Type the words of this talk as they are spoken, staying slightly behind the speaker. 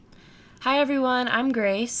Hi everyone, I'm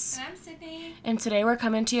Grace. And I'm Sydney. And today we're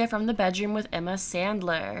coming to you from the bedroom with Emma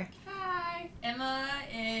Sandler. Hi. Emma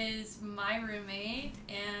is my roommate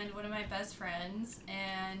and one of my best friends,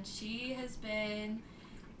 and she has been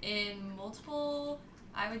in multiple,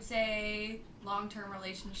 I would say, long-term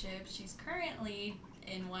relationships. She's currently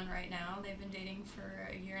in one right now. They've been dating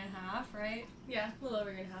for a year and a half, right? Yeah, a little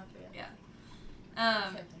over a year and a half, but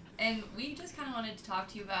yeah. And we just kind of wanted to talk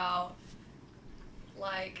to you about,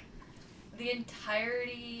 like, the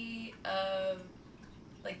entirety of,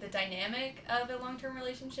 like, the dynamic of a long-term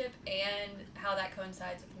relationship and how that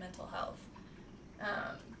coincides with mental health.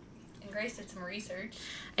 And Grace did some research.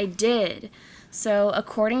 I did. So,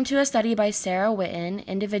 according to a study by Sarah Whitten,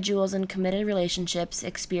 individuals in committed relationships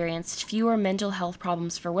experienced fewer mental health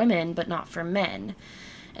problems for women, but not for men.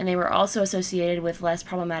 And they were also associated with less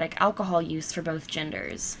problematic alcohol use for both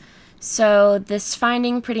genders. So this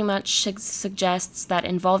finding pretty much suggests that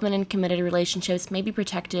involvement in committed relationships may be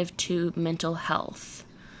protective to mental health.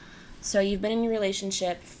 So you've been in your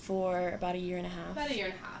relationship for about a year and a half. About a year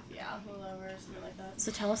and a half, yeah. A little over, something like that.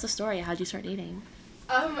 So tell us the story. How'd you start dating?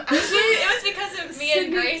 Actually, It was because of me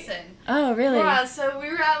and Grayson. Oh, really? Yeah, so we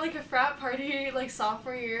were at, like, a frat party, like,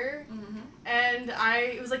 sophomore year. Mm-hmm. And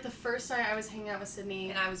it was, like, the first night I was hanging out with Sydney.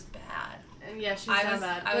 And I was bad. And, yeah, she was down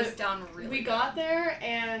bad. I was down really We bad. got there,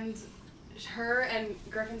 and her and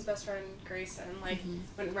Griffin's best friend, Grayson, like,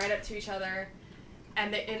 went right up to each other.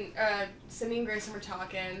 And Sydney and Grayson were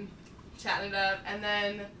talking, chatting it up, and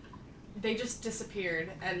then they just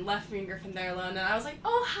disappeared and left me and Griffin there alone. And I was like,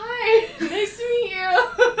 oh, hi, nice to meet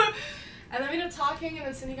you. And then we ended up talking, and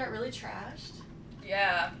then Sydney got really trashed.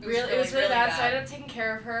 Yeah. It was really bad, so I ended up taking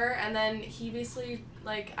care of her, and then he basically,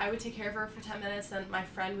 like, I would take care of her for 10 minutes, then my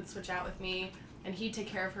friend would switch out with me, and he'd take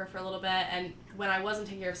care of her for a little bit, and when I wasn't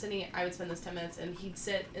taking care of Sydney, I would spend those 10 minutes, and he'd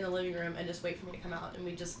sit in the living room and just wait for me to come out, and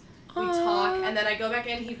we'd talk, and then I'd go back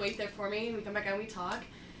in, he'd wait there for me, and we'd come back out, and we'd talk,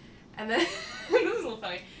 and then, this is a little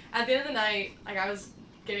funny, at the end of the night, like, I was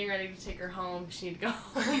getting ready to take her home, she needed to go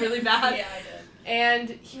home really bad. Yeah, I did. And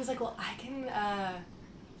he was like, well, I can,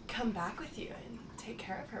 come back with you and take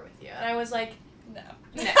care of her with you. And I was like, No.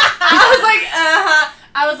 I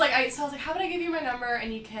was like, how about I give you my number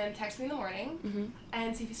and you can text me in the morning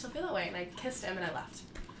and see if you still feel that way. And I kissed him and I left.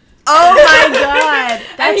 Oh my god!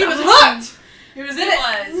 And he was hooked! He was in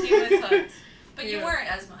it! He was hooked. But you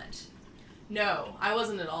weren't as much. No, I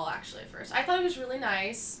wasn't at all, actually, at first. I thought it was really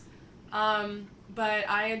nice, but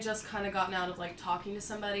I had just kind of gotten out of, like, talking to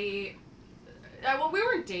somebody. Well, we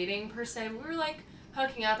weren't dating, per se. We were, like,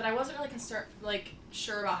 hooking up, and I wasn't really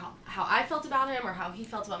sure about how I felt about him or how he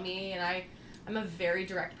felt about me, and I'm a very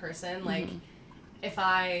direct person. Like, if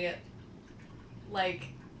I, like,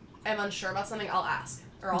 am unsure about something, I'll ask,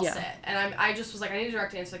 or I'll sit. And I just was like, I need a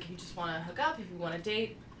direct answer. Like, if you just want to hook up, if you want to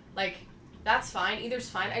date, like, that's fine. Either's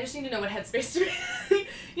fine. I just need to know what headspace to be.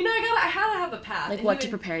 You know, I had to have a path. Like, what to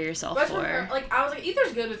prepare yourself for. Like, I was like,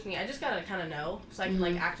 either's good with me. I just gotta kind of know, so I can,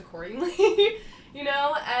 like, act accordingly. You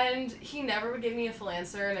know? And he never would give me a full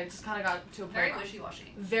answer, and I just kind of got to a point. Very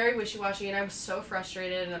wishy-washy. Very wishy-washy, and I was so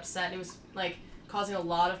frustrated and upset, and it was, like, causing a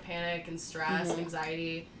lot of panic and stress and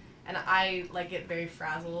anxiety. And I, like, get very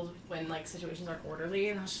frazzled when, like, situations aren't orderly,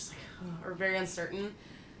 and I was just like, or very uncertain.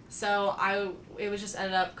 So it was just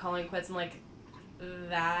ended up calling it quits, and, like,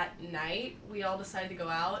 that night, we all decided to go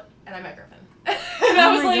out, and I met Griffin. And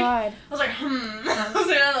I was like, I was like,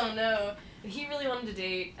 I don't know. And he really wanted to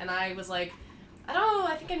date, and I was like, I don't know,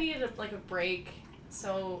 I think I needed, a break.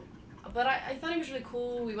 So, but I thought he was really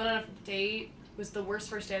cool. We went on a date. It was the worst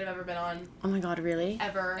first date I've ever been on. Oh my god, really?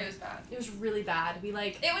 Ever. It was bad. It was really bad.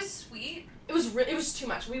 It was sweet. It was too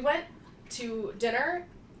much. We went to dinner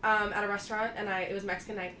at a restaurant, and it was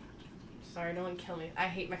Mexican night. Sorry, no one kill me. I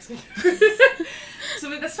hate Mexican food. So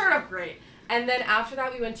that started off great. And then after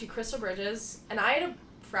that, we went to Crystal Bridges, and I had a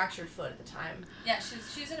fractured foot at the time. Yeah,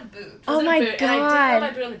 she was in a boot. Oh my god. And I didn't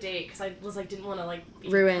want to do it on the date, because I was like, didn't want to, like, be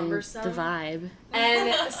ruin cumbersome. the vibe.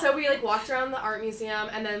 And so we, like, walked around the art museum,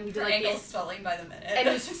 and then we did, like, ankles swelling by the minute. And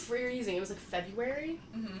it was freezing. It was, like, February.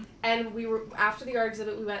 And after the art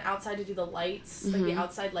exhibit, we went outside to do the lights, like, the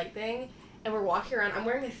outside light thing. And we're walking around. I'm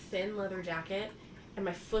wearing a thin leather jacket, and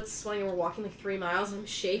my foot's swelling, and we're walking, like, 3 miles, and I'm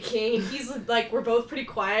shaking. And he's, like, we're both pretty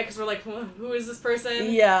quiet, because we're like, who is this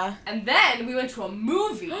person? Yeah. And then we went to a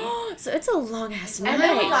movie. So it's a long-ass night. And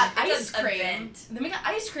then we got It's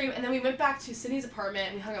ice cream. And then we went back to Sydney's apartment,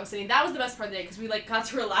 and we hung out with Sydney. That was the best part of the day, because we, like, got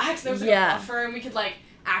to relax. There was, like, a buffer, and we could, like,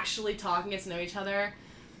 actually talk and get to know each other.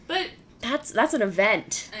 But that's an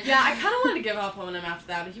event. yeah, I kind of wanted to give up on him after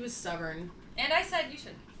that, but he was stubborn. And I said you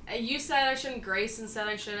should. You said I shouldn't, Grayson said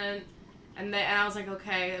I shouldn't, and I was like,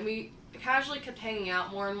 okay. And we casually kept hanging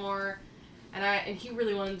out more and more, and he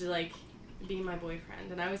really wanted to like be my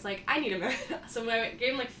boyfriend, and I was like, I need a minute. So I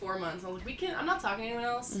gave him like 4 months. I was like, I'm not talking to anyone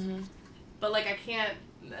else, but like I can't.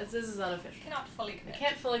 This is unofficial. Cannot fully commit. I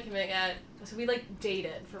can't fully commit yet. So we like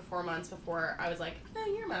dated for 4 months before I was like,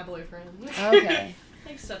 you're my boyfriend. Okay.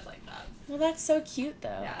 Like stuff like that. Well, that's so cute, though.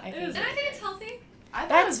 Yeah, I it think. is. And I think it's healthy. I thought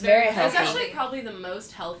That's it was very It's healthy. actually probably the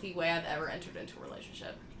most healthy way I've ever entered into a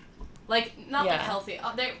relationship. Like, not like Yeah. healthy.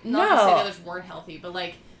 Not to say No. the others weren't healthy, but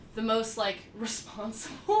like the most like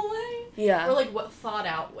responsible way. Yeah. Or like what thought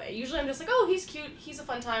out way. Usually I'm just like, oh, he's cute, he's a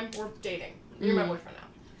fun time, we're dating. You're my boyfriend now.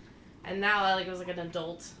 And now I like it was like an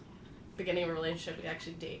adult beginning of a relationship. We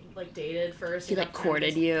actually dated first. He like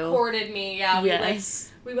courted you. Courted me, yeah.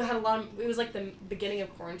 Yes. We had a lot of. It was like the beginning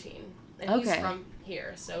of quarantine, and he's Okay. from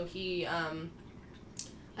here, so he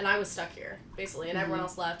and I was stuck here basically, and everyone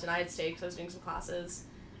else left, and I had stayed because I was doing some classes,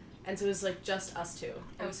 and so it was like just us two.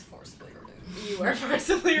 I was forcibly removed. You were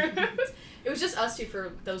forcibly removed. It was just us two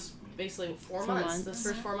for those basically 4 months. Those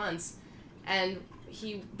first 4 months, and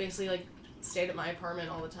he basically like stayed at my apartment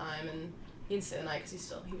all the time, and he didn't stay the night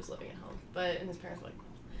because he was living at home, and his parents were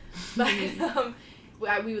like,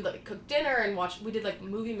 but we would like cook dinner and watch. We did like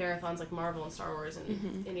movie marathons like Marvel and Star Wars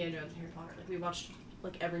and Indiana Jones and Harry Potter. Like we watched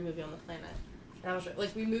like every movie on the planet. And I was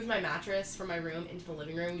like, we moved my mattress from my room into the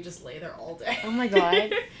living room. We just lay there all day. Oh my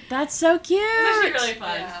god, that's so cute. It's actually really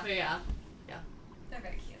fun. Yeah. But yeah. They're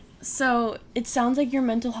very cute. So it sounds like your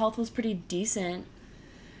mental health was pretty decent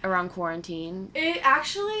around quarantine. It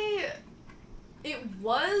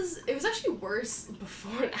was actually worse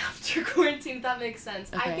before and after quarantine, if that makes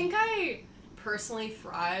sense. Okay. I think I personally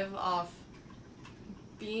thrive off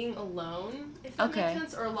being alone, if that Okay. makes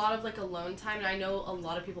sense, or a lot of like alone time, and I know a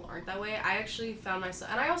lot of people aren't that way. I actually found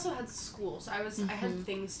myself, and I also had school, so I had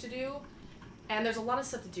things to do, and there's a lot of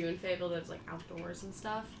stuff to do in Fayetteville that's like outdoors and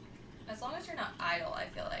stuff. As long as you're not idle, I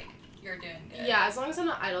feel like you're doing good. Yeah, as long as I'm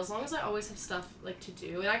not idle, as long as I always have stuff like to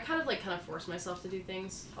do, and I kind of force myself to do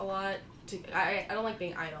things a lot. I don't like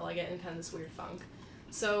being idle. I get in kind of this weird funk.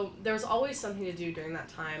 So there was always something to do during that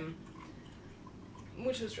time,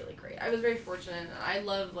 which was really great. I was very fortunate. I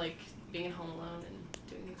love like being at home alone and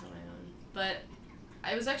doing things on my own. But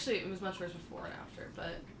it was much worse before and after.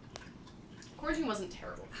 But quarantine wasn't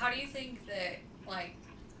terrible. How do you think that, like,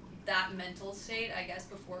 that mental state, I guess,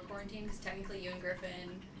 before quarantine, because technically you and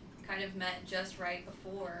Griffin kind of met just right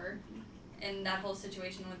before, and that whole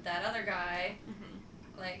situation with that other guy,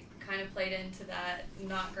 like, kind of played into that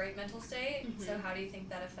not great mental state. So how do you think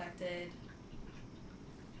that affected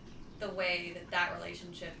the way that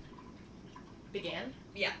relationship Began?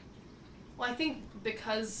 Yeah. Well, I think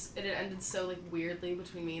because it had ended so like weirdly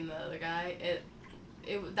between me and the other guy,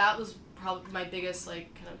 that was probably my biggest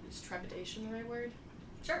like kind of is trepidation the right word?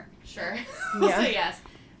 Sure. We'll say yes.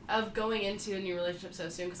 Of going into a new relationship so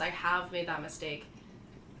soon, because I have made that mistake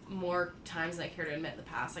more times than I care to admit in the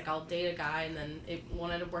past. Like, I'll date a guy and then it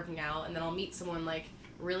won't end up working out, and then I'll meet someone like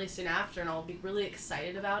really soon after and I'll be really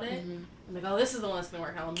excited about it. I'm like, oh, this is the one that's gonna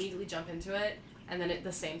work. I'll immediately jump into it, and then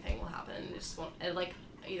the same thing will happen. It just won't. Like,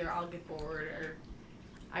 either I'll get bored or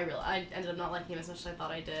I ended up not liking him as much as I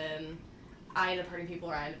thought I did, and I ended up hurting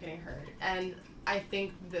people or I ended up getting hurt. And I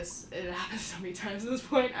think it happened so many times at this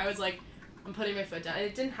point. I was like, I'm putting my foot down. And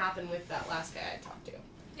it didn't happen with that last guy I talked to.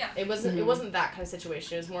 Yeah. It wasn't that kind of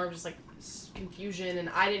situation. It was more of just like confusion, and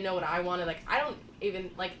I didn't know what I wanted. Like, I don't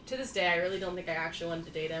even, like, to this day, I really don't think I actually wanted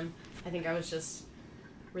to date him. I think I was just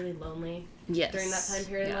really lonely during that time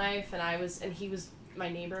period in life, and he was my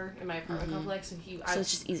neighbor in my apartment complex, so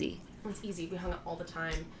it's just easy. It's easy. We hung out all the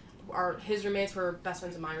time. His roommates were best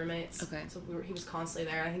friends of my roommates. Okay. So he was constantly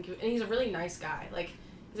there. I think and he's a really nice guy. Like,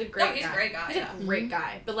 he's a great guy. He's a great guy. He's a great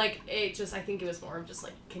guy. But like, I think it was more of just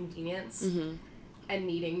like convenience and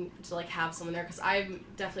needing to like have someone there, because I'm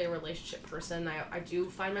definitely a relationship person. I do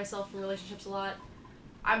find myself in relationships a lot.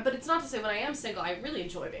 But it's not to say when I am single, I really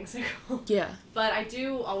enjoy being single. Yeah. But I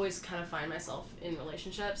do always kind of find myself in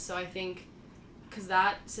relationships. So I think, because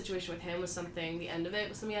that situation with him was something, the end of it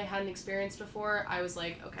was something I hadn't experienced before, I was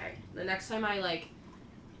like, okay, the next time I, like,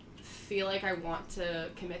 feel like I want to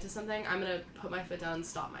commit to something, I'm going to put my foot down and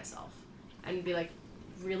stop myself. And be, like,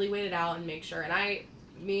 really wait it out and make sure. And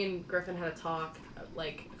me and Griffin had a talk,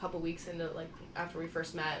 like, a couple weeks into, like, after we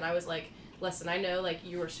first met, and I was like, listen, I know, like,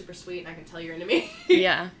 you are super sweet, and I can tell you're into me.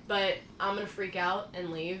 Yeah. But I'm going to freak out and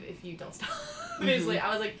leave if you don't stop. Basically, I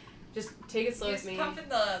was like, just take it slow with me. Pumping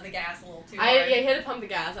the gas a little too hard. I had to pump the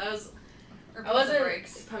gas. I wasn't. The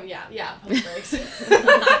brakes. Pump the brakes.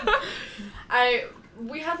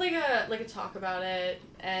 We had like a talk about it,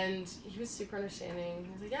 and he was super understanding.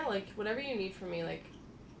 He was like, yeah, like, whatever you need from me, like,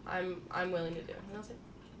 I'm willing to do. And I was like,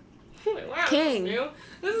 Like, wow, King.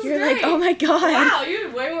 This is You're great. like, oh my god. Wow, you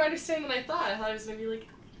have way more understanding than I thought. I thought I was gonna be like,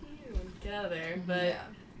 ew, get out of there. But Yeah.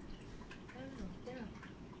 I don't know.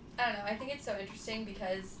 Yeah. I don't know. I think it's so interesting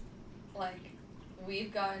because, like,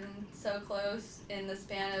 we've gotten so close in the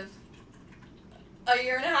span of a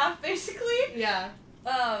year and a half, basically. Yeah.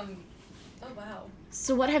 Oh wow.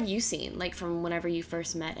 So what have you seen, like, from whenever you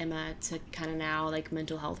first met Emma to kind of now, like,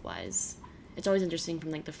 mental health wise? It's always interesting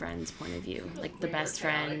from, like, the friend's point of view, like the We were best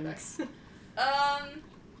chaotic friends. back.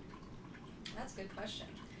 That's a good question.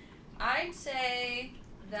 I'd say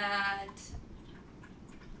that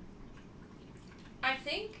I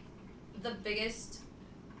think the biggest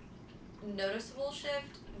noticeable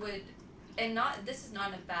shift would, and this is not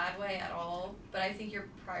in a bad way at all, but I think your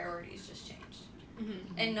priorities just changed.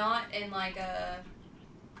 Mm-hmm. And not in like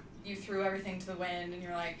you threw everything to the wind and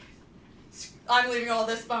you're like, I'm leaving all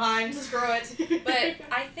this behind, screw it. But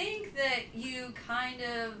I think that you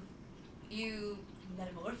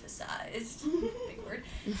metamorphosized, big word,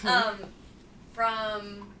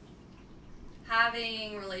 from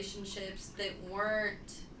having relationships that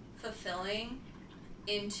weren't fulfilling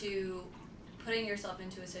into putting yourself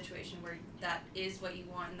into a situation where that is what you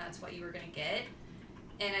want and that's what you were going to get.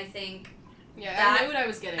 And I think I knew what I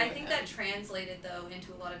was getting. I think that translated, though,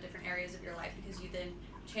 into a lot of different areas of your life because you then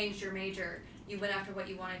changed your major. You went after what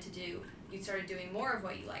you wanted to do. You started doing more of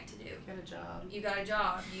what you like to do. Got a job. You got a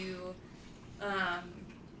job. You,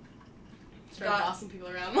 started bossing people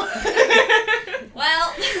around.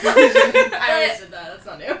 well, I always did that. That's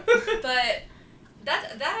not new. But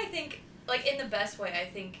that I think, like, in the best way, I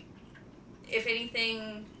think, if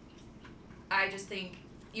anything, I just think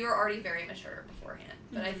you were already very mature beforehand.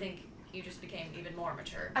 But I think you just became even more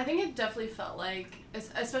mature. I think it definitely felt like,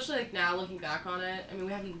 especially like now looking back on it, I mean,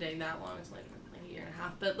 we haven't been dating that long, it's like a year and a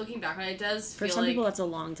half, but looking back on it, it does feel like... For some people, that's a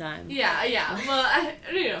long time. Yeah, well, I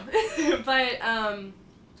don't know. But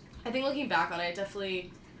I think looking back on it, it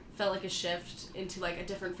definitely felt like a shift into like a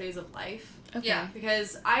different phase of life. Okay. Yeah.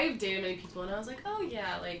 Because I've dated many people and I was like, oh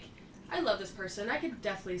yeah, like, I love this person. I could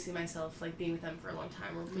definitely see myself like being with them for a long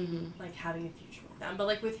time or maybe like having a future with them. But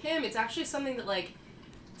like with him, it's actually something that like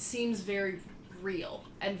seems very real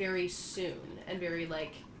and very soon and very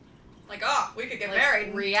like we could get like, married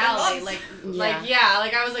in reality 10 months.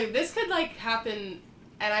 like I was like, this could like happen,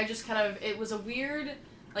 and I just kind of, it was a weird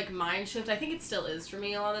like mind shift. I think it still is for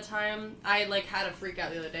me a lot of the time. I like had a freak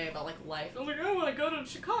out the other day about like life. I was like, I want to go to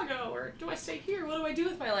Chicago, or do I stay here? What do I do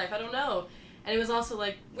with my life? I don't know. And it was also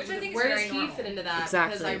like, Which I think where is does very he normal. fit into that?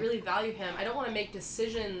 Exactly. Because I really value him. I don't want to make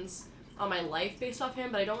decisions on my life based off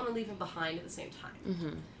him, but I don't want to leave him behind at the same time.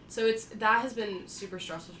 Mm-hmm. So that has been super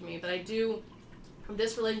stressful for me. But I do,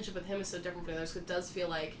 this relationship with him is so different from others. It does feel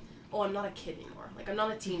like, oh, I'm not a kid anymore. Like, I'm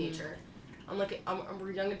not a teenager. I'm like,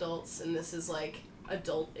 we're young adults, and this is like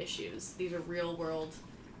adult issues. These are real world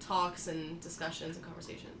talks and discussions and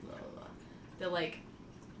conversations, blah, blah, blah, that like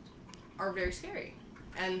are very scary.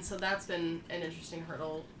 And so that's been an interesting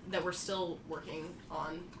hurdle that we're still working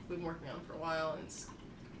on. We've been working on for a while, and it's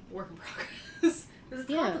a work in progress. It's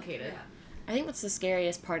complicated. Yeah. I think that's the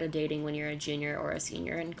scariest part of dating when you're a junior or a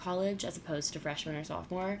senior in college as opposed to freshman or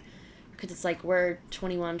sophomore. Because it's like we're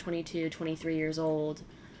 21, 22, 23 years old.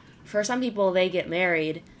 For some people, they get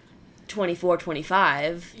married 24,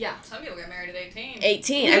 25. Yeah. Some people get married at 18.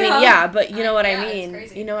 18. I mean, yeah, but you know what I Yeah, it's mean.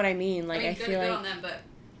 crazy. You know what I mean. Like, I good, feel good like... on them, but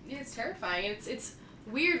Yeah, it's terrifying. It's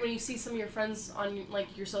weird when you see some of your friends on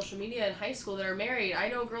like your social media in high school that are married. I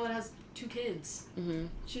know a girl that has 2 kids. Mm-hmm.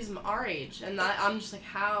 She's our age, and I'm just like,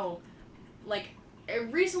 how, like,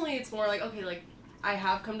 recently it's more like, okay, like, I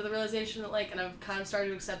have come to the realization that, like, and I've kind of started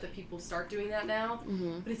to accept that people start doing that now,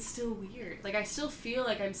 Mm-hmm. but it's still weird. Like, I still feel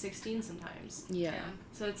like I'm 16 sometimes. Yeah.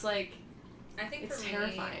 So it's like, I think it's for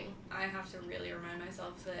terrifying. me, I have to really remind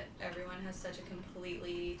myself that everyone has such a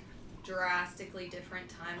completely, drastically different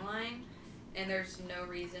timeline, and there's no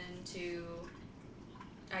reason to,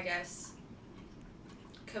 I guess,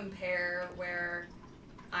 compare where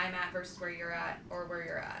I'm at versus where you're at or where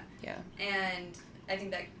you're at. Yeah. And I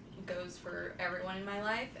think that goes for everyone in my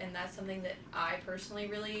life, and that's something that I personally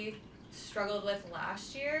really struggled with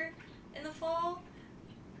last year in the fall.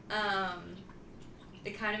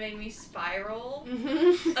 It kind of made me spiral. A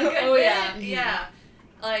good Oh bit. yeah. Yeah.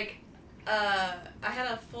 Like, I had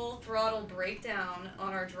a full throttle breakdown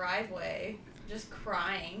on our driveway, just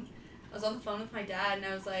crying. I was on the phone with my dad, and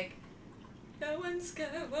I was like, no one's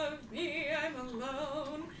gonna love me, I'm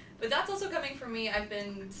alone. But that's also coming from me. I've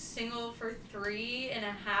been single for 3.5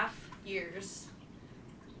 years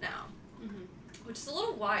now, which is a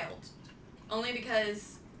little wild. Only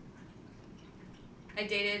because I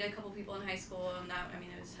dated a couple people in high school, and that, I mean,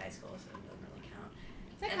 it was high school, so it doesn't really count.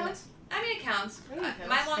 That And counts. I mean, it counts. I think it counts.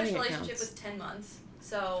 My I longest think it relationship counts. was 10 months,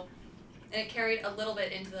 so, and it carried a little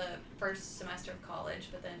bit into the first semester of college,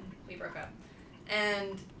 but then we broke up.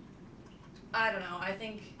 And I don't know, I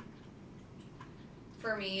think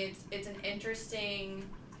for me it's an interesting,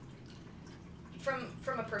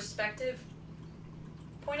 from a perspective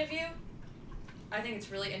point of view, I think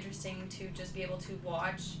it's really interesting to just be able to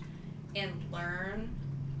watch and learn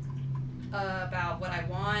about what I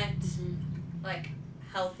want, like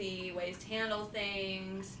healthy ways to handle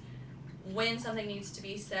things, when something needs to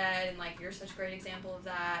be said, and like you're such a great example of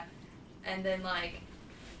that. And then like,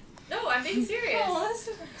 no, I'm being serious. Oh, that's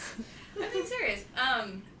so nice. I'm being serious.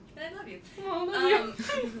 And I love you. Oh, I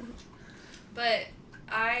love you. But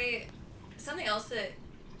something else that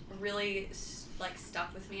really like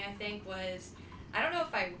stuck with me, I think, was, I don't know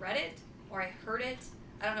if I read it or I heard it.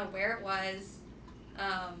 I don't know where it was.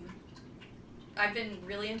 I've been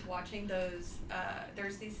really into watching those,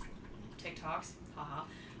 there's these TikToks, haha,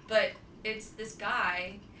 but it's this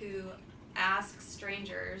guy who asks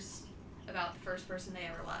strangers about the first person they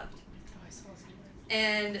ever loved. Oh, I saw something.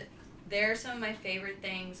 And they're some of my favorite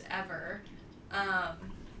things ever. And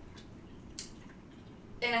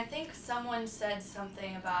I think someone said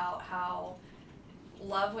something about how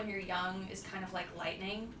love when you're young is kind of like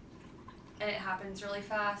lightning, and it happens really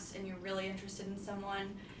fast, and you're really interested in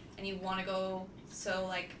someone, and you want to go, so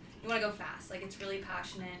like, you want to go fast. Like, it's really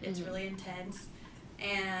passionate, it's really intense,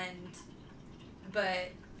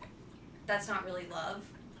 but that's not really love.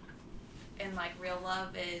 And like, real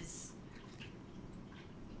love is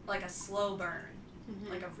like a slow burn,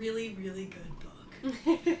 like a really, really good book.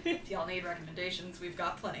 If y'all need recommendations, we've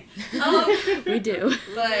got plenty. We do.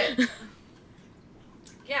 But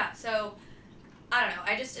yeah, so I don't know.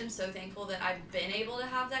 I just am so thankful that I've been able to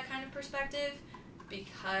have that kind of perspective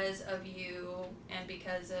because of you and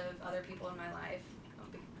because of other people in my life.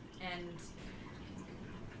 And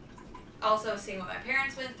also seeing what my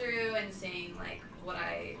parents went through and seeing like what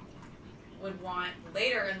I would want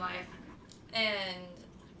later in life. And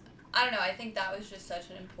I don't know, I think that was just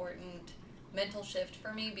such an important mental shift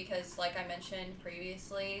for me because, like I mentioned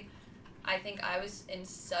previously, I think I was in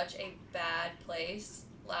such a bad place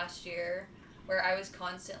last year where I was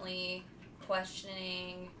constantly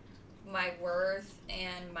questioning my worth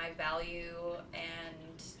and my value,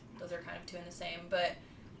 and those are kind of two in the same, but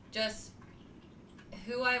just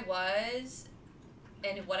who I was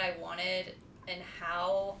and what I wanted and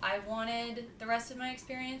how I wanted the rest of my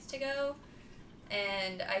experience to go.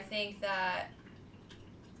 And I think that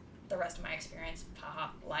the rest of my experience, haha,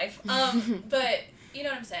 life. But you know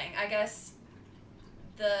what I'm saying? I guess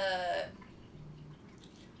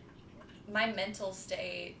my mental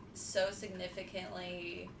state so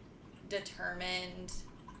significantly determined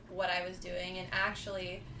what I was doing. And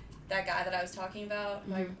actually, that guy that I was talking about,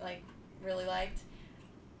 who I like really liked,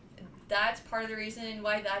 that's part of the reason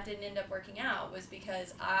why that didn't end up working out, was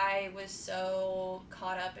because I was so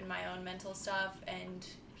caught up in my own mental stuff, and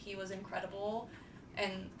he was incredible.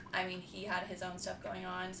 And I mean, he had his own stuff going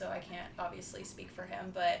on, so I can't obviously speak for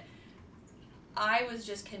him, but I was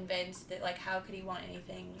just convinced that, like, how could he want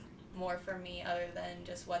anything more from me other than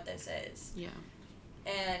just what this is? Yeah.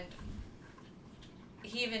 And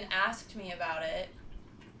he even asked me about it,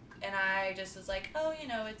 and I just was like, oh, you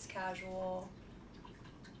know, it's casual,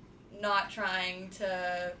 not trying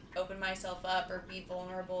to open myself up or be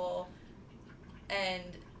vulnerable. And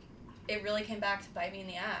it really came back to bite me in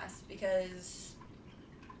the ass because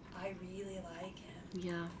I really like him.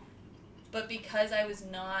 Yeah. But because I was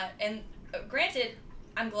not, and granted,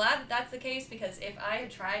 I'm glad that that's the case, because if I had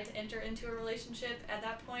tried to enter into a relationship at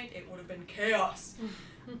that point, it would have been chaos.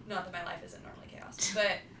 Not that my life isn't normally chaos,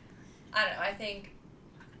 but I don't know, I think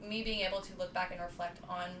me being able to look back and reflect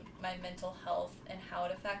on my mental health and how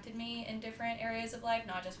it affected me in different areas of life,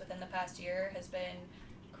 not just within the past year, has been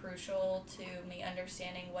crucial to me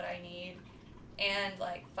understanding what I need and,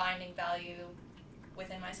 like, finding value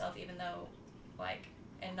within myself, even though, like,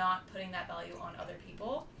 and not putting that value on other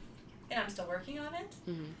people. And I'm still working on it.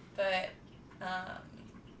 But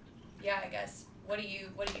yeah, I guess, what do you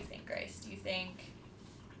think, Grace? Do you think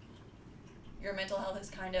your mental health has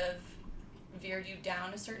kind of veered you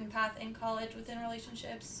down a certain path in college within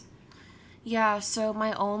relationships? Yeah, so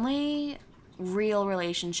my only real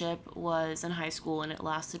relationship was in high school, and it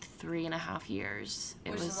lasted 3.5 years.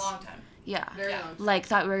 Which is a long time. Yeah. Very long. Like,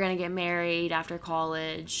 thought we were going to get married after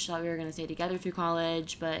college, thought we were going to stay together through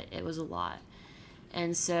college, but it was a lot.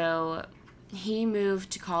 And so he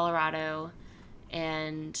moved to Colorado,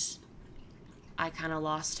 and I kind of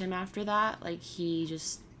lost him after that. Like, he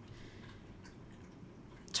just,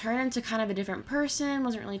 turned into kind of a different person,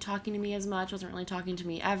 wasn't really talking to me as much, wasn't really talking to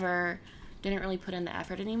me ever, didn't really put in the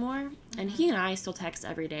effort anymore. And he and I still text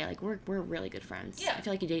every day. Like, we're really good friends. Yeah. I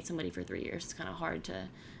feel like you date somebody for 3 years, it's kind of hard to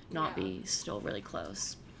not be still really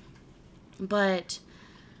close. But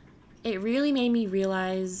it really made me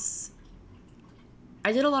realize,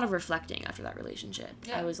 I did a lot of reflecting after that relationship.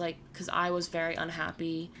 Yeah. I was like, because I was very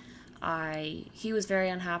unhappy. He was very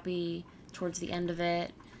unhappy towards the end of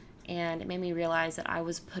it. And it made me realize that I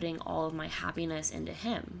was putting all of my happiness into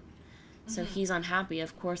him. So he's unhappy.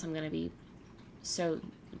 Of course I'm going to be so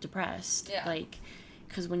depressed. Yeah. Like,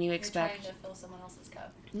 because when you expect... You're trying to fill someone else's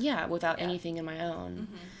cup. Yeah, without anything in my own.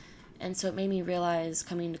 And so it made me realize,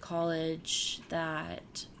 coming to college,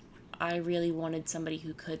 that I really wanted somebody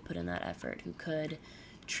who could put in that effort, who could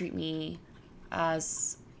treat me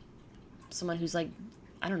as someone who's, like,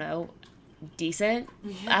 I don't know, decent,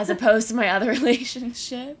 as opposed to my other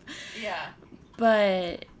relationship. Yeah.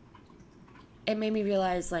 But it made me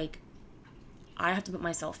realize, like, I have to put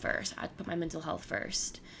myself first. I have to put my mental health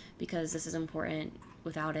first, because this is important.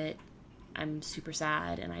 Without it, I'm super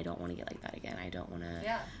sad, and I don't want to get like that again. I don't want to.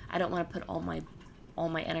 Yeah. I don't want to put all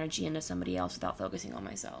my energy into somebody else without focusing on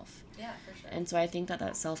myself. Yeah, for sure. And so I think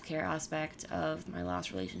that self-care aspect of my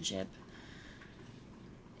last relationship,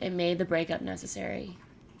 it made the breakup necessary.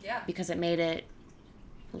 Yeah. Because it made it,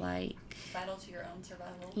 like... Vital to your own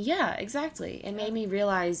survival. Yeah, exactly. It made me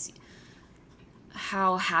realize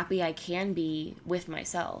how happy I can be with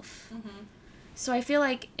myself. So I feel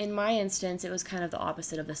like in my instance, it was kind of the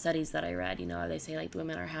opposite of the studies that I read. You know, they say, like, the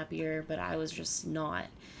women are happier, but I was just not.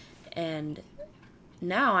 And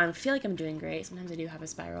now I feel like I'm doing great. Sometimes I do have a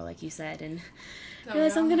spiral, like you said, and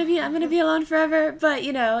realize I'm gonna be alone forever. But,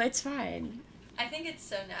 you know, it's fine. I think it's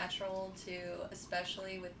so natural to,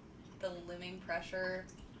 especially with the looming pressure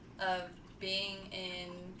of being in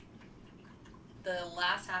the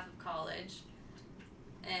last half of college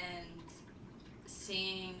and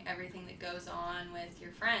seeing everything that goes on with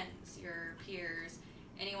your friends, your peers,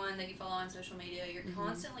 anyone that you follow on social media. You're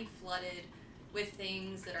constantly flooded with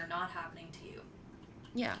things that are not happening to you.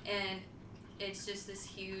 Yeah. And it's just this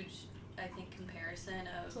huge, I think, comparison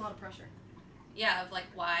of... It's a lot of pressure. Yeah, of like,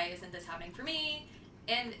 why isn't this happening for me?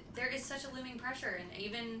 And there is such a looming pressure. And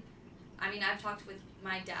even, I mean, I've talked with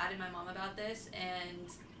my dad and my mom about this, and,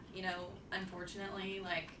 you know, unfortunately,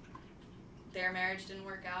 like, their marriage didn't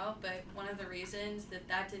work out. But one of the reasons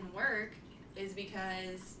that didn't work is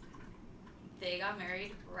because they got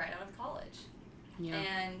married right out of college. Yeah.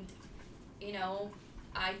 And, you know,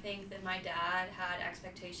 I think that my dad had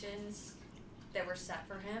expectations that were set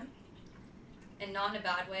for him. And not in a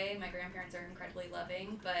bad way. My grandparents are incredibly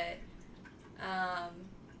loving, but I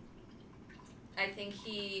think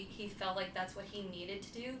he felt like that's what he needed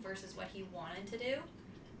to do versus what he wanted to do.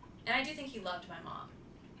 And I do think he loved my mom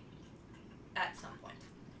at some point.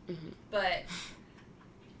 But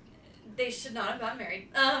they should not have gotten married.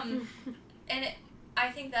 And I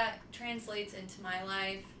think that translates into my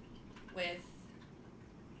life with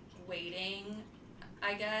waiting,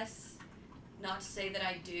 I guess. Not to say that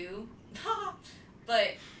I do.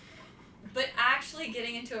 but actually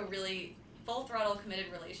getting into a really full throttle committed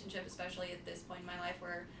relationship, especially at this point in my life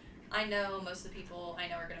where I know most of the people I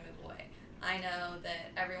know are going to move away. I know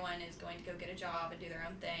that everyone is going to go get a job and do their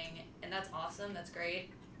own thing, and that's awesome, that's great.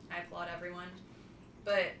 I applaud everyone.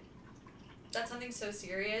 But that's something so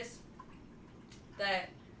serious that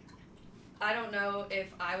I don't know if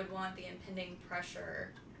I would want the impending pressure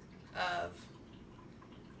of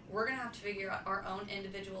we're going to have to figure out our own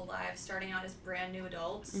individual lives starting out as brand new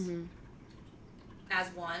adults as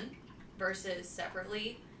one versus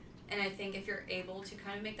separately. And I think if you're able to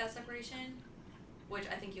kind of make that separation, which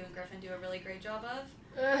I think you and Griffin do a really great job of,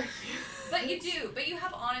 but you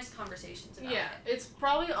have honest conversations about it. Yeah, it's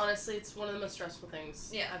probably, honestly, it's one of the most stressful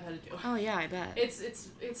things I've had to do. Oh, yeah, I bet.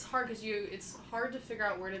 It's hard because it's hard to figure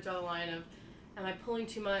out where to draw the line of, am I pulling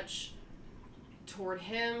too much toward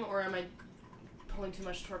him, or am I pulling too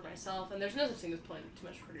much toward myself? And there's no such thing as pulling too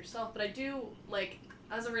much toward yourself, but I do, like,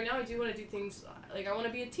 as of right now, I do want to do things, like, I want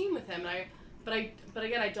to be a team with him, and but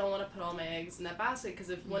again, I don't want to put all my eggs in that basket, because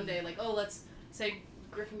if one day, like, oh, let's say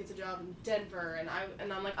Griffin gets a job in Denver, and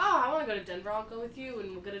I'm like, oh, I want to go to Denver, I'll go with you,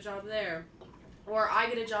 and we'll get a job there. Or I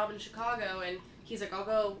get a job in Chicago, and he's like, I'll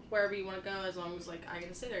go wherever you want to go, as long as, like, I get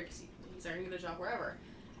to stay there, because he's already going to get a job wherever.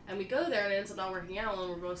 And we go there, and it ends up not working out, and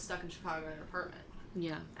we're both stuck in Chicago in an apartment.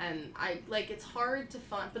 Yeah. And it's hard to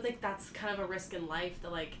find, but, like, that's kind of a risk in life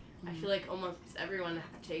that, like, I feel like almost everyone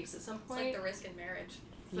takes at some point. It's like the risk in marriage.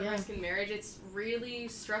 The risk in marriage. It's really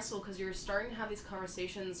stressful because you're starting to have these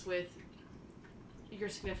conversations with your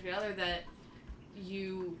significant other that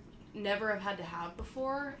you never have had to have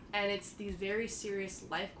before, and it's these very serious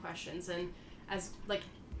life questions, and as like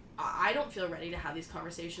I don't feel ready to have these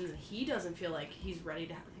conversations, and he doesn't feel like he's ready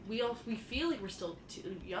to have. We feel like we're still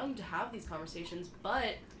too young to have these conversations,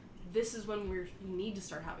 but this is when we need to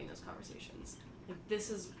start having those conversations. Like this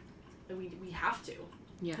is we have to,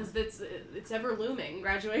 because it's ever looming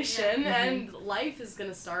graduation, and life is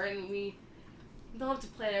gonna start, and we don't have to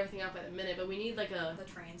plan everything out by the minute, but we need like the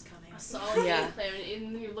train's coming. A solid game plan,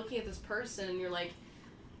 and then you're looking at this person, and you're like,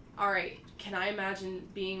 all right, can I imagine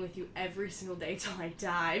being with you every single day till I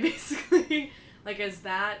die, basically? Like, is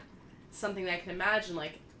that something that I can imagine?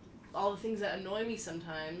 Like, all the things that annoy me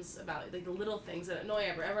sometimes about it, like the little things that annoy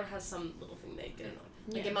everyone has some little thing they get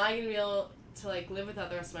annoyed. Like, am I going to be able to, like, live with that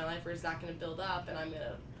the rest of my life, or is that going to build up and I'm going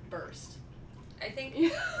to burst? I think...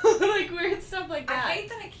 like, weird stuff like that. I hate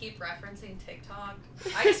that I keep referencing TikTok.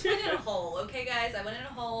 I just went in a hole, okay, guys? I went in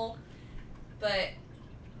a hole, but...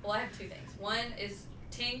 Well, I have two things. One is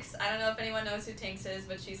Tinks. I don't know if anyone knows who Tinks is,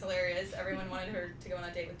 but she's hilarious. Everyone wanted her to go on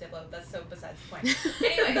a date with Diplo. That's so besides the point.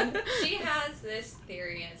 Anyway, she has this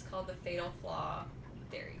theory, and it's called the fatal flaw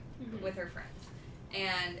theory with her friends.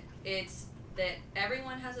 And it's that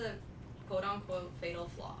everyone has a quote-unquote fatal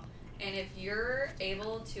flaw. And if you're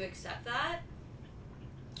able to accept that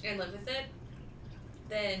and live with it,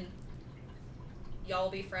 then y'all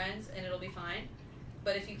will be friends, and it'll be fine.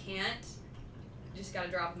 But if you can't, you just gotta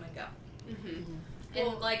drop them and go. And,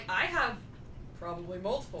 well, like, I have probably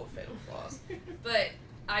multiple fatal flaws, but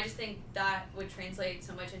I just think that would translate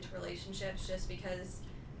so much into relationships, just because,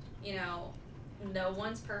 you know, no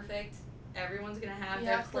one's perfect. Everyone's gonna have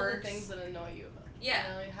their quirks. The things that annoy you. Yeah.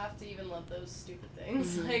 You know, you have to even love those stupid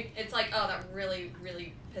things. Like, it's like, oh, that really,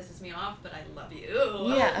 really pisses me off, but I love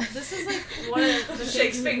you. Yeah. This is like one of the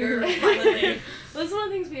Shakes finger. Finally. This is one of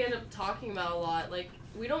the things we end up talking about a lot. Like,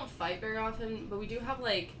 we don't fight very often, but we do have,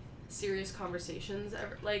 like, serious conversations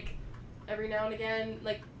every now and again.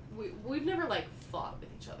 Like, we've never, like, fought with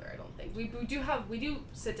each other, I don't think. We do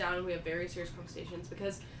sit down and we have very serious conversations,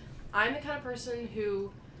 because I'm the kind of person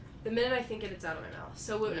who, the minute I think it, it's out of my mouth.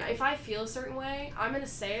 So if I feel a certain way, I'm going to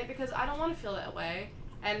say it, because I don't want to feel that way.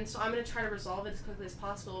 And so I'm going to try to resolve it as quickly as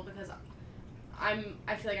possible, because I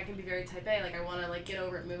feel like I can be very type A. Like, I want to, like, get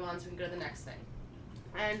over it and move on so we can go to the next thing.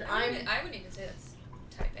 And I wouldn't even say that's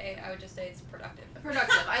type A. I would just say it's productive.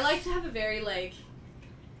 Productive. I like to have a very, like,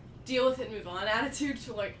 deal with it and move on attitude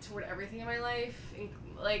toward everything in my life.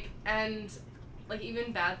 And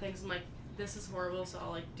even bad things, I'm like, this is horrible, so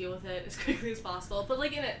I'll, like, deal with it as quickly as possible. But,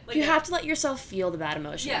 like, in it, like, you have to let yourself feel the bad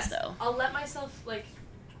emotions, though. I'll let myself, like,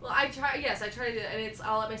 well, I try to do it, and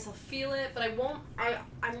I'll let myself feel it, but I won't,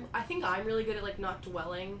 I think I'm really good at, like, not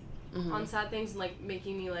dwelling on sad things, and, like,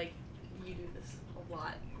 making me, like, you do this a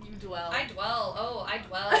lot. You dwell. I dwell. Oh, I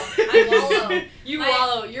dwell. I wallow. You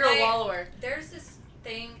wallow. You're a wallower. There's this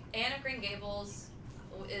thing, Anne of Green Gables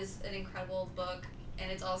is an incredible book,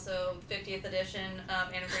 and it's also 50th edition.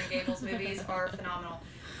 Anne of Green Gables movies are phenomenal.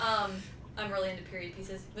 I'm really into period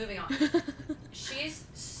pieces. Moving on. She's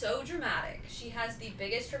so dramatic. She has the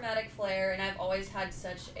biggest dramatic flair, and I've always had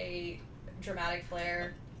such a dramatic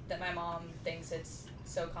flair that my mom thinks it's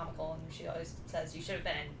so comical, and she always says, you should have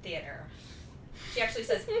been in theater. She actually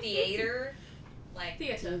says theater, like...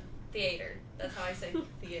 Theater. That's how I say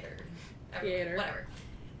theater. Theater. Whatever.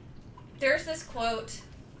 There's this quote,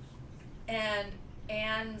 and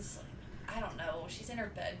Anne's, I don't know, she's in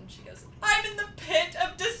her bed, and she goes, I'm in the pit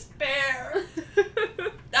of despair.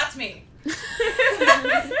 That's me.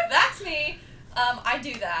 That's me. I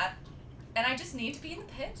do that, and I just need to be in the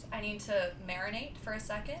pit. I need to marinate for a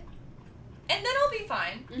second, and then I'll be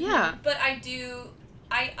fine. Yeah. But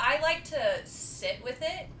I like to sit with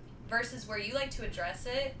it versus where you like to address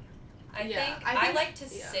it. I think I like to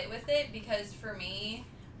sit with it, because for me,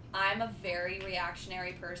 I'm a very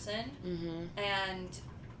reactionary person, and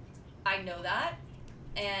I know that,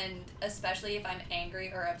 and especially if I'm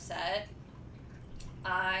angry or upset,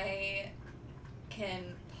 I can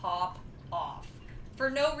pop off for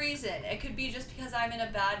no reason. It could be just because I'm in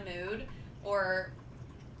a bad mood, or,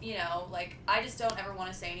 you know, like, I just don't ever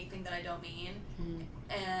want to say anything that I don't mean,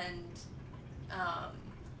 and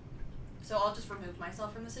so I'll just remove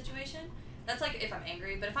myself from the situation. That's like if I'm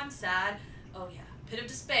angry, but if I'm sad, oh yeah, pit of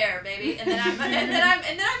despair, baby, and then I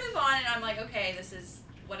move on, and I'm like, okay, this is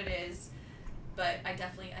what it is. But I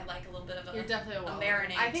like a little bit of You're definitely a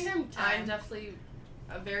marinate. I think I'm definitely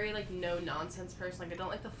a very, like, no nonsense person. Like, I don't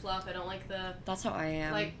like the fluff. I don't like the. That's how I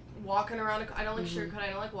am. Like, walking around. I don't like sugarcoat. I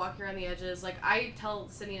don't like walking around the edges. Like, I tell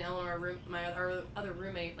Sydney and Eleanor, my other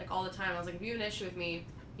roommate, like, all the time. I was like, if you have an issue with me,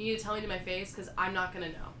 You need to tell me to my face because I'm not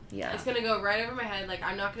going to know. Yeah. It's going to go right over my head. Like,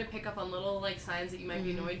 I'm not going to pick up on little, like, signs that you might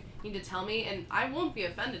be annoyed. You need to tell me, and I won't be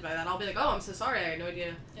offended by that. I'll be like, oh, I'm so sorry. I had no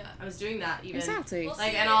idea I was doing that even. Exactly. Well,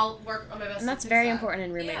 Like, and I'll work on my best And that's to fix very that. important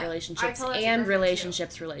in roommate Yeah. relationships I tell that to and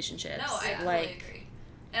girlfriends, relationships. No, I totally like, agree.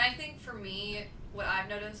 And I think for me, what I've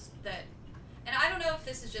noticed that, and I don't know if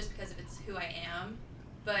this is just because of it's who I am,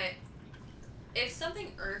 but if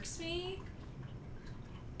something irks me,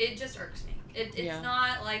 it just irks me. It's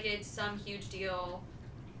not like it's some huge deal.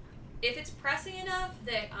 If it's pressing enough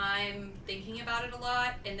that I'm thinking about it a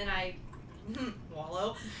lot and then I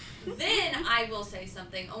wallow, then I will say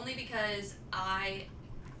something, only because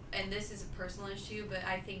and this is a personal issue, but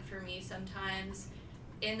I think for me sometimes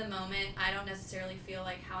in the moment I don't necessarily feel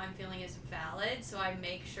like how I'm feeling is valid, so I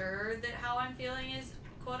make sure that how I'm feeling is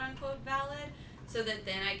quote unquote valid, so that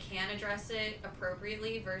then I can address it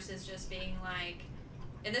appropriately versus just being like,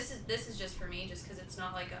 and this is just for me, just because it's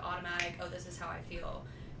not like an automatic, oh, this is how I feel,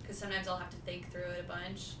 because sometimes I'll have to think through it a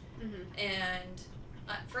bunch. And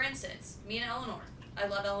for instance, me and Eleanor, I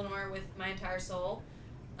love Eleanor with my entire soul.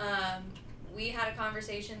 We had a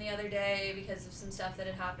conversation the other day because of some stuff that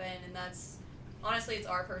had happened, and that's, honestly, it's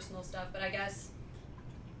our personal stuff, but I guess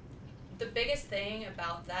the biggest thing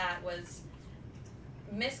about that was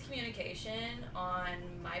miscommunication on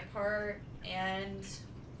my part and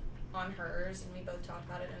on hers, and we both talked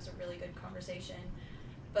about it, and it was a really good conversation.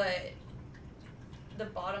 But the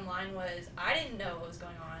bottom line was I didn't know what was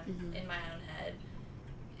going on in my own head,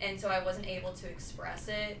 and so I wasn't able to express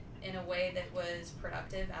it in a way that was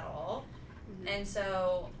productive at all. And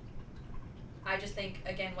so I just think,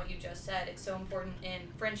 again, what you just said, it's so important in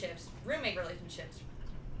friendships, roommate relationships,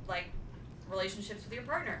 like relationships with your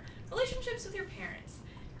partner, relationships with your parents.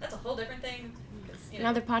 That's a whole different thing. You know,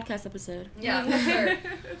 another podcast episode. yeah, for sure.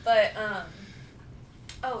 But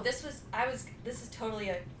this is totally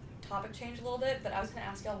a topic change a little bit, but I was gonna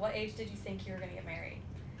ask y'all, what age did you think you were gonna get married?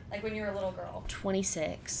 Like when you were a little girl?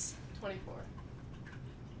 26. 24.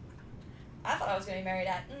 I thought I was gonna be married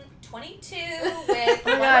at 22 with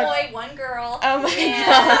one boy, one girl. Oh my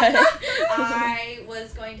and god. I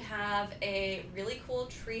was going to have a really cool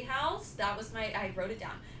tree house. That was I wrote it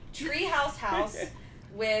down. Tree house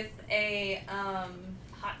with a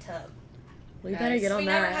hot tub. We better get on we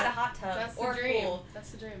that. never had a hot tub That's or the dream. pool. That's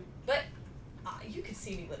the dream. But you could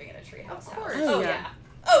see me living in a tree house. Of course. Oh, Oh yeah.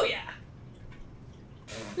 Oh yeah.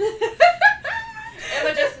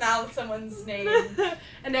 Emma just mouthed someone's name.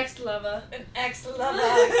 An ex-lover. An ex-lover.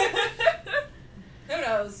 Who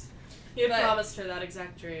knows? You had But- promised her that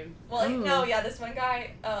exact dream. Well, Ooh. no, yeah, this one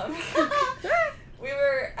guy, we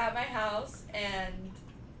were at my house, and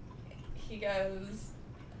he goes,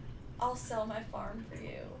 I'll sell my farm for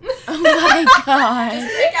you. Oh my Just god.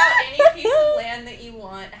 pick out any piece of land that you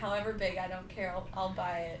want, however big, I don't care, I'll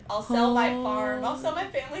buy it. I'll sell my farm, I'll sell my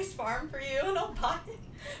family's farm for you, and I'll buy it.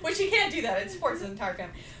 Which he can't do that, it supports his entire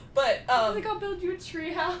family. But, I think I'll build you a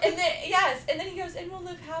tree house. and then, yes, and then he goes, and we'll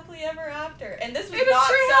live happily ever after. And this was In a not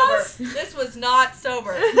treehouse? sober. This was not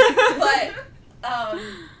sober. But,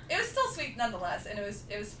 it was still sweet nonetheless, and it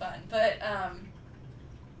was fun. But,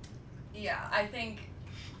 yeah, I think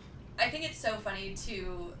it's so funny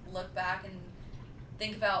to look back and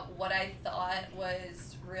think about what I thought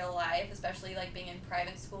was real life, especially like being in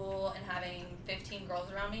private school and having 15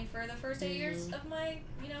 girls around me for the first 8 years of my,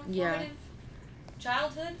 formative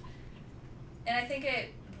childhood. And I think it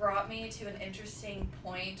brought me to an interesting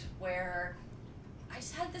point where I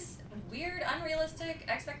just had this weird, unrealistic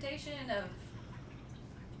expectation of,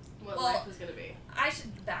 What well, life was going to be. I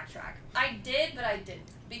should backtrack. I did, but I didn't,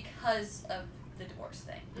 because of the divorce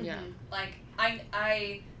thing. Yeah. Like,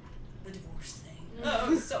 the divorce thing. Oh, it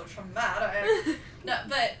was so traumatic. No,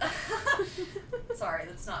 but, sorry,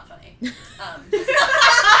 that's not funny.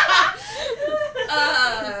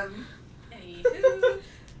 Anywho,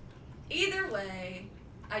 either way,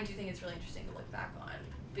 I do think it's really interesting to look back on,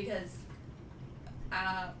 because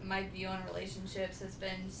my view on relationships has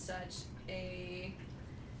been such a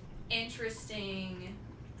interesting,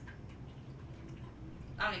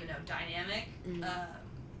 I don't even know, dynamic,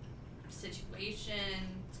 situation.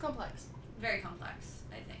 It's complex. Very complex,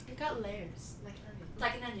 I think. It got layers.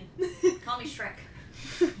 Like an onion. Call me Shrek.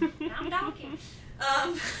 I'm Donkey.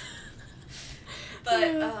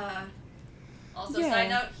 But, also, Yeah. side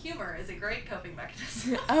note, humor is a great coping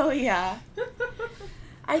mechanism. Oh yeah.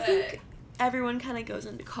 I But- think everyone kind of goes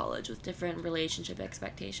into college with different relationship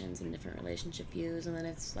expectations and different relationship views, and then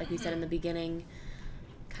it's like we said in the beginning,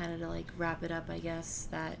 kind of to like wrap it up, I guess,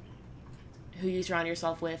 that who you surround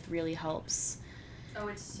yourself with really helps Oh,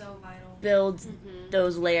 it's so vital. build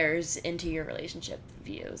those layers into your relationship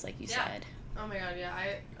views, like you Yeah. said. Oh my god, yeah.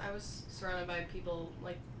 I was surrounded by people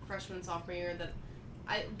like freshman and sophomore year that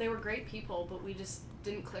they were great people, but we just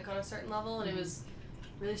didn't click on a certain level, and it was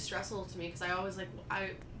really stressful to me because I always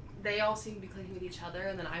they all seemed to be clicking with each other,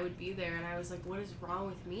 and then I would be there, and I was like, what is wrong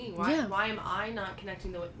with me? Why am I not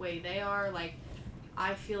connecting the way they are? Like,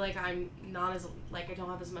 I feel like I'm not as, like, I don't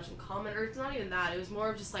have as much in common, or it's not even that. It was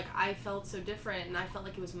more of just, like, I felt so different, and I felt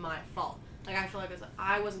like it was my fault. Like, I felt like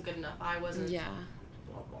I wasn't good enough. I wasn't. Yeah.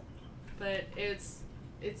 Blah, blah. But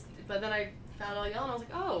but then I found all y'all, and I was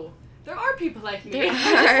like, oh, there are people like me. There I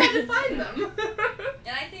are. just had to find them.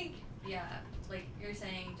 And I think, yeah, like you're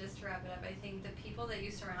saying, just to wrap it up, I think the people that you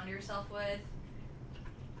surround yourself with,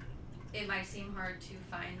 it might seem hard to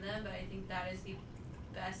find them, but I think that is the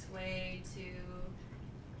best way to,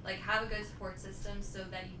 like, have a good support system so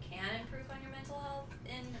that you can improve on your mental health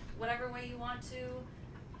in whatever way you want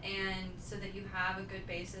to, and so that you have a good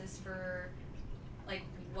basis for, like,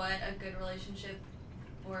 what a good relationship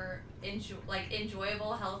or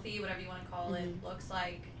enjoyable, healthy, whatever you want to call it, looks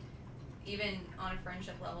like, even on a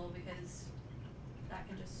friendship level, because that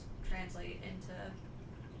can just translate into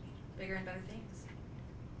bigger and better things.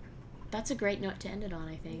 That's a great note to end it on,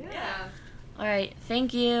 I think. Yeah. All right.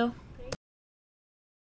 Thank you.